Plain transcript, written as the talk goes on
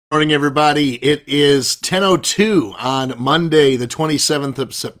Morning, everybody. It is 10:02 on Monday, the 27th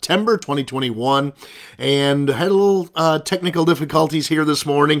of September, 2021, and I had a little technical difficulties here this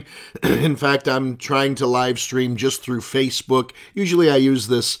morning. In fact, I'm trying to live stream just through Facebook. Usually I use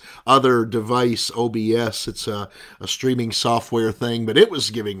this other device, OBS. It's a streaming software thing, but it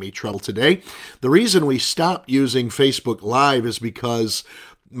was giving me trouble today. The reason we stopped using Facebook Live is because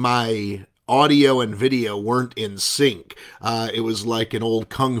my audio and video weren't in sync. It was like an old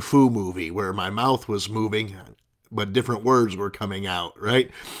kung fu movie where my mouth was moving, but different words were coming out,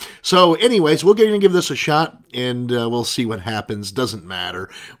 right? So anyways, we're going to give this a shot, and we'll see what happens. Doesn't matter.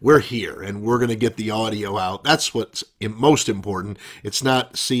 We're here, and we're going to get the audio out. That's what's most important. It's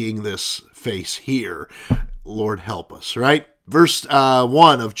not seeing this face here. Lord help us, right? Verse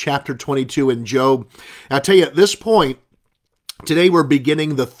 1 of chapter 22 in Job. I'll tell you, at this point, today we're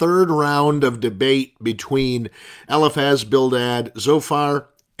beginning the third round of debate between Eliphaz, Bildad, Zophar,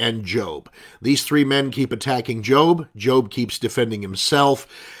 and Job. These three men keep attacking Job. Job keeps defending himself.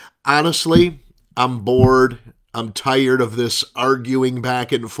 Honestly, I'm bored. I'm tired of this arguing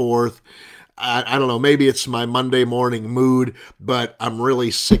back and forth. I don't know, maybe it's my Monday morning mood, but I'm really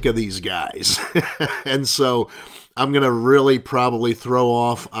sick of these guys. And so I'm going to really probably throw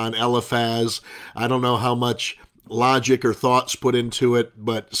off on Eliphaz. I don't know how much logic or thoughts put into it,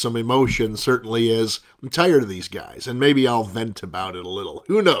 but some emotion certainly is. I'm tired of these guys, and maybe I'll vent about it a little.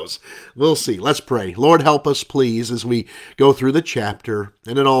 Who knows? We'll see. Let's pray. Lord, help us, please, as we go through the chapter,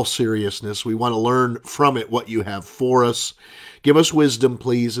 and in all seriousness, we want to learn from it what you have for us. Give us wisdom,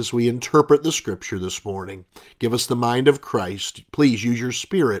 please, as we interpret the Scripture this morning. Give us the mind of Christ. Please use your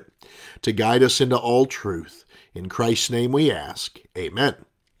Spirit to guide us into all truth. In Christ's name we ask. Amen.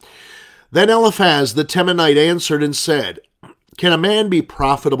 Then Eliphaz the Temanite answered and said, Can a man be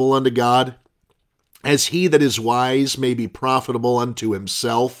profitable unto God, as he that is wise may be profitable unto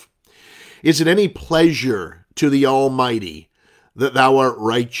himself? Is it any pleasure to the Almighty that thou art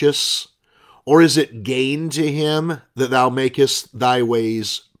righteous? Or is it gain to him that thou makest thy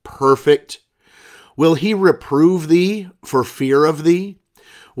ways perfect? Will he reprove thee for fear of thee?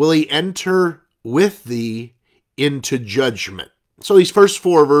 Will he enter with thee into judgment? So these first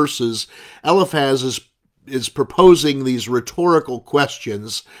four verses, Eliphaz is proposing these rhetorical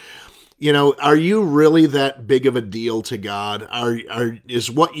questions. You know, are you really that big of a deal to God?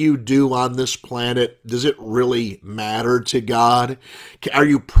 Is what you do on this planet, does it really matter to God? Are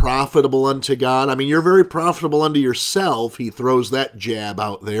you profitable unto God? I mean, you're very profitable unto yourself. He throws that jab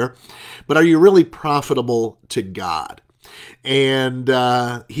out there. But are you really profitable to God? And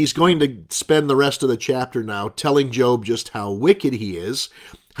he's going to spend the rest of the chapter now telling Job just how wicked he is,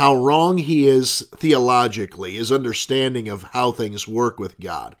 how wrong he is theologically, his understanding of how things work with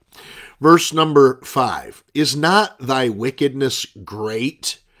God. Verse number 5, Is not thy wickedness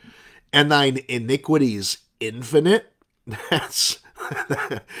great, and thine iniquities infinite? That's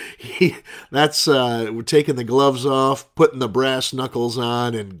we're taking the gloves off, putting the brass knuckles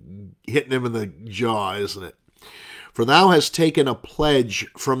on, and hitting him in the jaw, isn't it? For thou hast taken a pledge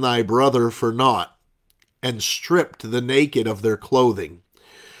from thy brother for naught, and stripped the naked of their clothing.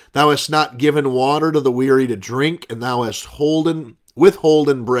 Thou hast not given water to the weary to drink, and thou hast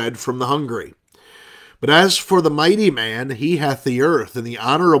withholden bread from the hungry. But as for the mighty man, he hath the earth, and the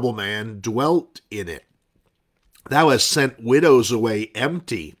honorable man dwelt in it. Thou hast sent widows away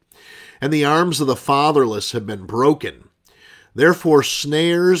empty, and the arms of the fatherless have been broken. Therefore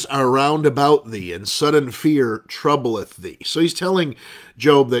snares are round about thee, and sudden fear troubleth thee. So he's telling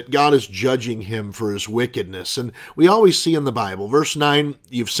Job that God is judging him for his wickedness. And we always see in the Bible, verse 9,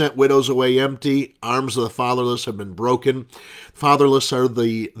 You've sent widows away empty, arms of the fatherless have been broken. Fatherless are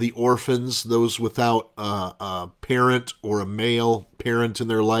the orphans, those without a parent or a male parent in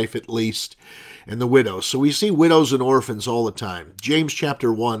their life at least, and the widows. So we see widows and orphans all the time. James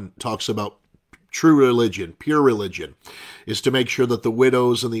chapter 1 talks about true religion, pure religion, is to make sure that the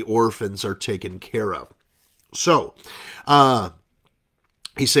widows and the orphans are taken care of. So,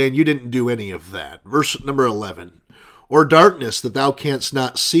 he's saying you didn't do any of that. Verse number 11, Or darkness that thou canst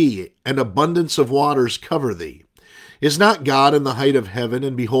not see, and abundance of waters cover thee. Is not God in the height of heaven,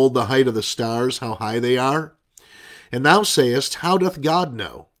 and behold the height of the stars, how high they are? And thou sayest, How doth God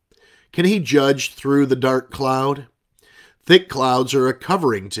know? Can he judge through the dark cloud? Thick clouds are a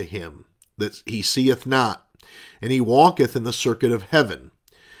covering to him, that he seeth not, and he walketh in the circuit of heaven.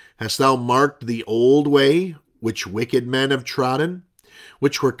 Hast thou marked the old way, which wicked men have trodden,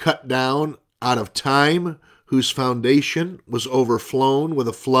 which were cut down out of time, whose foundation was overflown with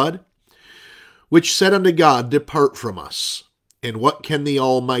a flood? Which said unto God, Depart from us, and what can the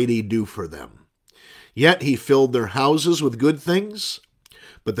Almighty do for them? Yet he filled their houses with good things.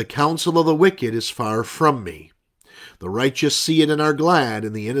 but the counsel of the wicked is far from me. The righteous see it and are glad,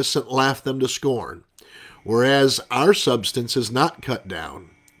 and the innocent laugh them to scorn. Whereas our substance is not cut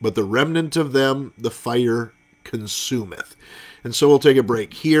down, but the remnant of them the fire consumeth. And so we'll take a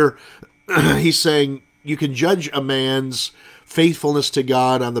break here. He's saying you can judge a man's faithfulness to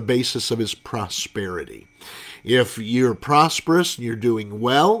God on the basis of his prosperity. If you're prosperous and you're doing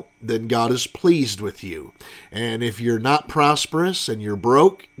well, then God is pleased with you. And if you're not prosperous and you're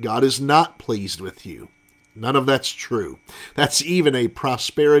broke, God is not pleased with you. None of that's true. That's even a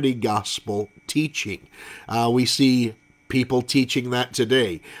prosperity gospel teaching. We see people teaching that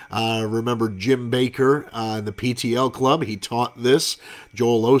today. Remember Jim Baker in the PTL Club? He taught this.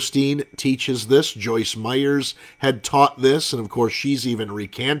 Joel Osteen teaches this. Joyce Myers had taught this, and of course she's even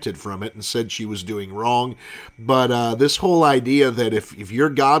recanted from it and said she was doing wrong. But this whole idea that if you're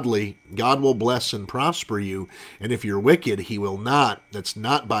godly, God will bless and prosper you, and if you're wicked, he will not. That's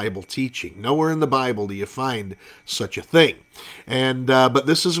not Bible teaching. Nowhere in the Bible do you find such a thing. And but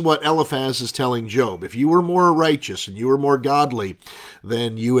this is what Eliphaz is telling Job. If you were more righteous and you were more godly,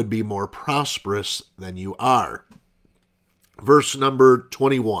 then you would be more prosperous than you are. Verse number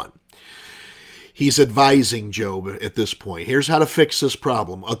 21. He's advising Job at this point. Here's how to fix this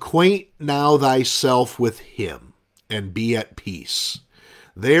problem. Acquaint now thyself with him, and be at peace.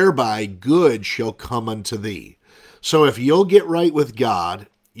 Thereby good shall come unto thee. So if you'll get right with God,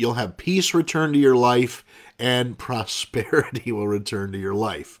 you'll have peace return to your life, and prosperity will return to your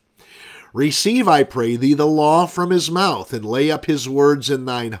life. Receive, I pray thee, the law from his mouth, and lay up his words in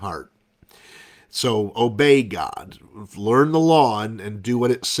thine heart. So obey God, learn the law, and do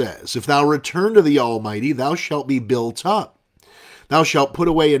what it says. If thou return to the Almighty, thou shalt be built up. Thou shalt put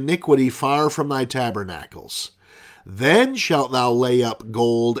away iniquity far from thy tabernacles. Then shalt thou lay up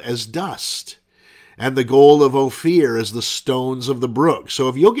gold as dust, and the gold of Ophir as the stones of the brook. So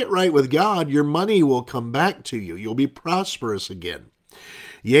if you'll get right with God, your money will come back to you. You'll be prosperous again.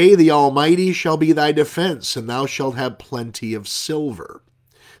 Yea, the Almighty shall be thy defense, and thou shalt have plenty of silver.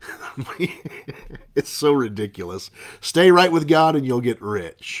 It's so ridiculous. Stay right with God and you'll get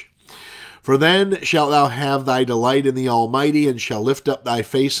rich. For then shalt thou have thy delight in the Almighty, and shall lift up thy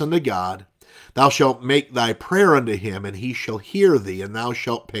face unto God. Thou shalt make thy prayer unto him, and he shall hear thee, and thou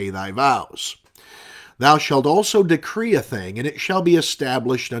shalt pay thy vows. Thou shalt also decree a thing, and it shall be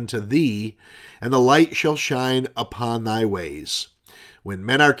established unto thee, and the light shall shine upon thy ways. When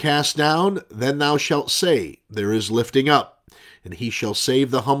men are cast down, then thou shalt say, There is lifting up, and he shall save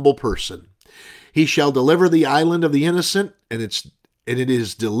the humble person. He shall deliver the island of the innocent, and it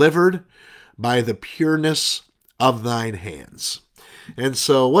is delivered by the pureness of thine hands. And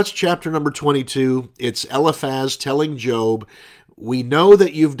so what's chapter number 22? It's Eliphaz telling Job, we know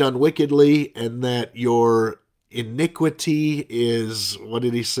that you've done wickedly, and that your iniquity is, what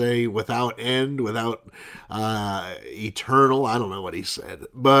did he say, without end, without eternal. I don't know what he said.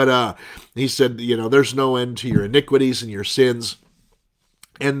 But he said, there's no end to your iniquities and your sins.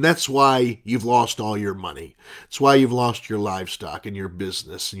 And that's why you've lost all your money. It's why you've lost your livestock and your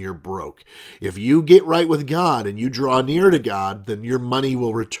business and you're broke. If you get right with God and you draw near to God, then your money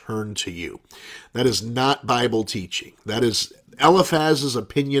will return to you. That is not Bible teaching. That is Eliphaz's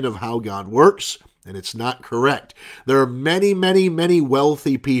opinion of how God works, and it's not correct. There are many, many, many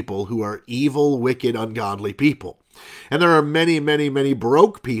wealthy people who are evil, wicked, ungodly people. And there are many, many, many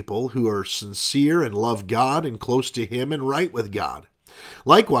broke people who are sincere and love God and close to Him and right with God.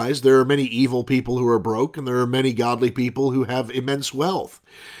 Likewise, there are many evil people who are broke, and there are many godly people who have immense wealth.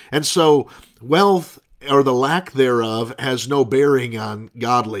 And so wealth, or the lack thereof, has no bearing on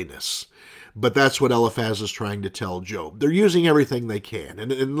godliness. But that's what Eliphaz is trying to tell Job. They're using everything they can.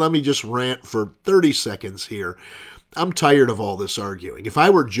 And let me just rant for 30 seconds here. I'm tired of all this arguing. If I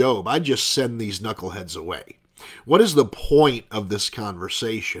were Job, I'd just send these knuckleheads away. What is the point of this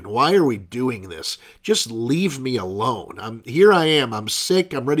conversation? Why are we doing this? Just leave me alone. Here I am. I'm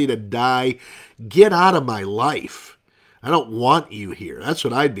sick. I'm ready to die. Get out of my life. I don't want you here. That's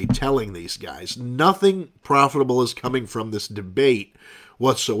what I'd be telling these guys. Nothing profitable is coming from this debate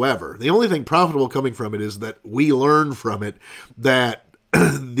whatsoever. The only thing profitable coming from it is that we learn from it that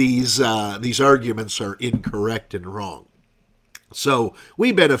these arguments are incorrect and wrong. So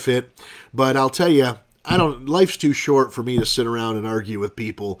we benefit, but I'll tell you, life's too short for me to sit around and argue with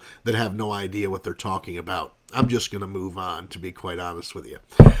people that have no idea what they're talking about. I'm just going to move on, to be quite honest with you.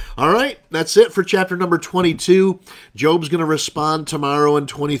 All right, that's it for chapter number 22. Job's going to respond tomorrow in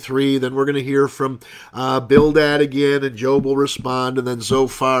 23. Then we're going to hear from Bildad again, and Job will respond, and then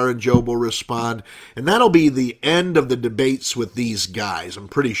Zophar and Job will respond. And that'll be the end of the debates with these guys, I'm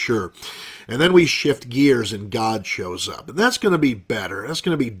pretty sure. And then we shift gears and God shows up. And that's going to be better. That's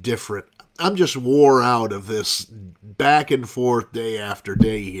going to be different. I'm just wore out of this back and forth day after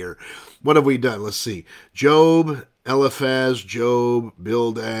day here. What have we done? Let's see. Job, Eliphaz, Job,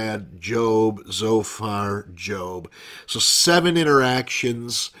 Bildad, Job, Zophar, Job. So 7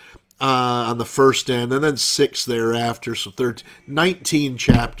 interactions on the first end, and then 6 thereafter. So 19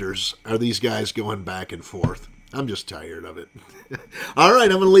 chapters are these guys going back and forth. I'm just tired of it. All right,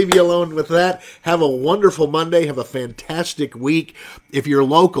 I'm going to leave you alone with that. Have a wonderful Monday. Have a fantastic week. If you're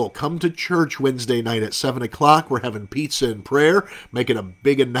local, come to church Wednesday night at 7 o'clock. We're having pizza and prayer, making a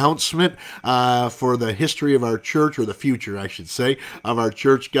big announcement for the history of our church, or the future, I should say, of our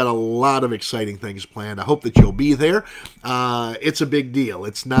church. Got a lot of exciting things planned. I hope that you'll be there. It's a big deal.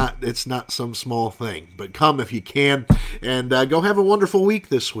 It's not some small thing, but come if you can, and go have a wonderful week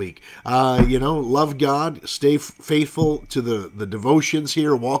this week. Love God, stay faithful to the devotions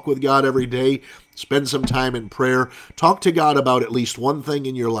here, walk with God every day, spend some time in prayer, talk to God about at least one thing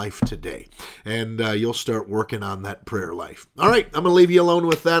in your life today, and you'll start working on that prayer life. All right, I'm going to leave you alone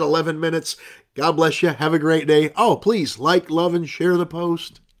with that. 11 minutes. God bless you. Have a great day. Oh, please like, love, and share the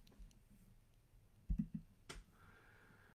post.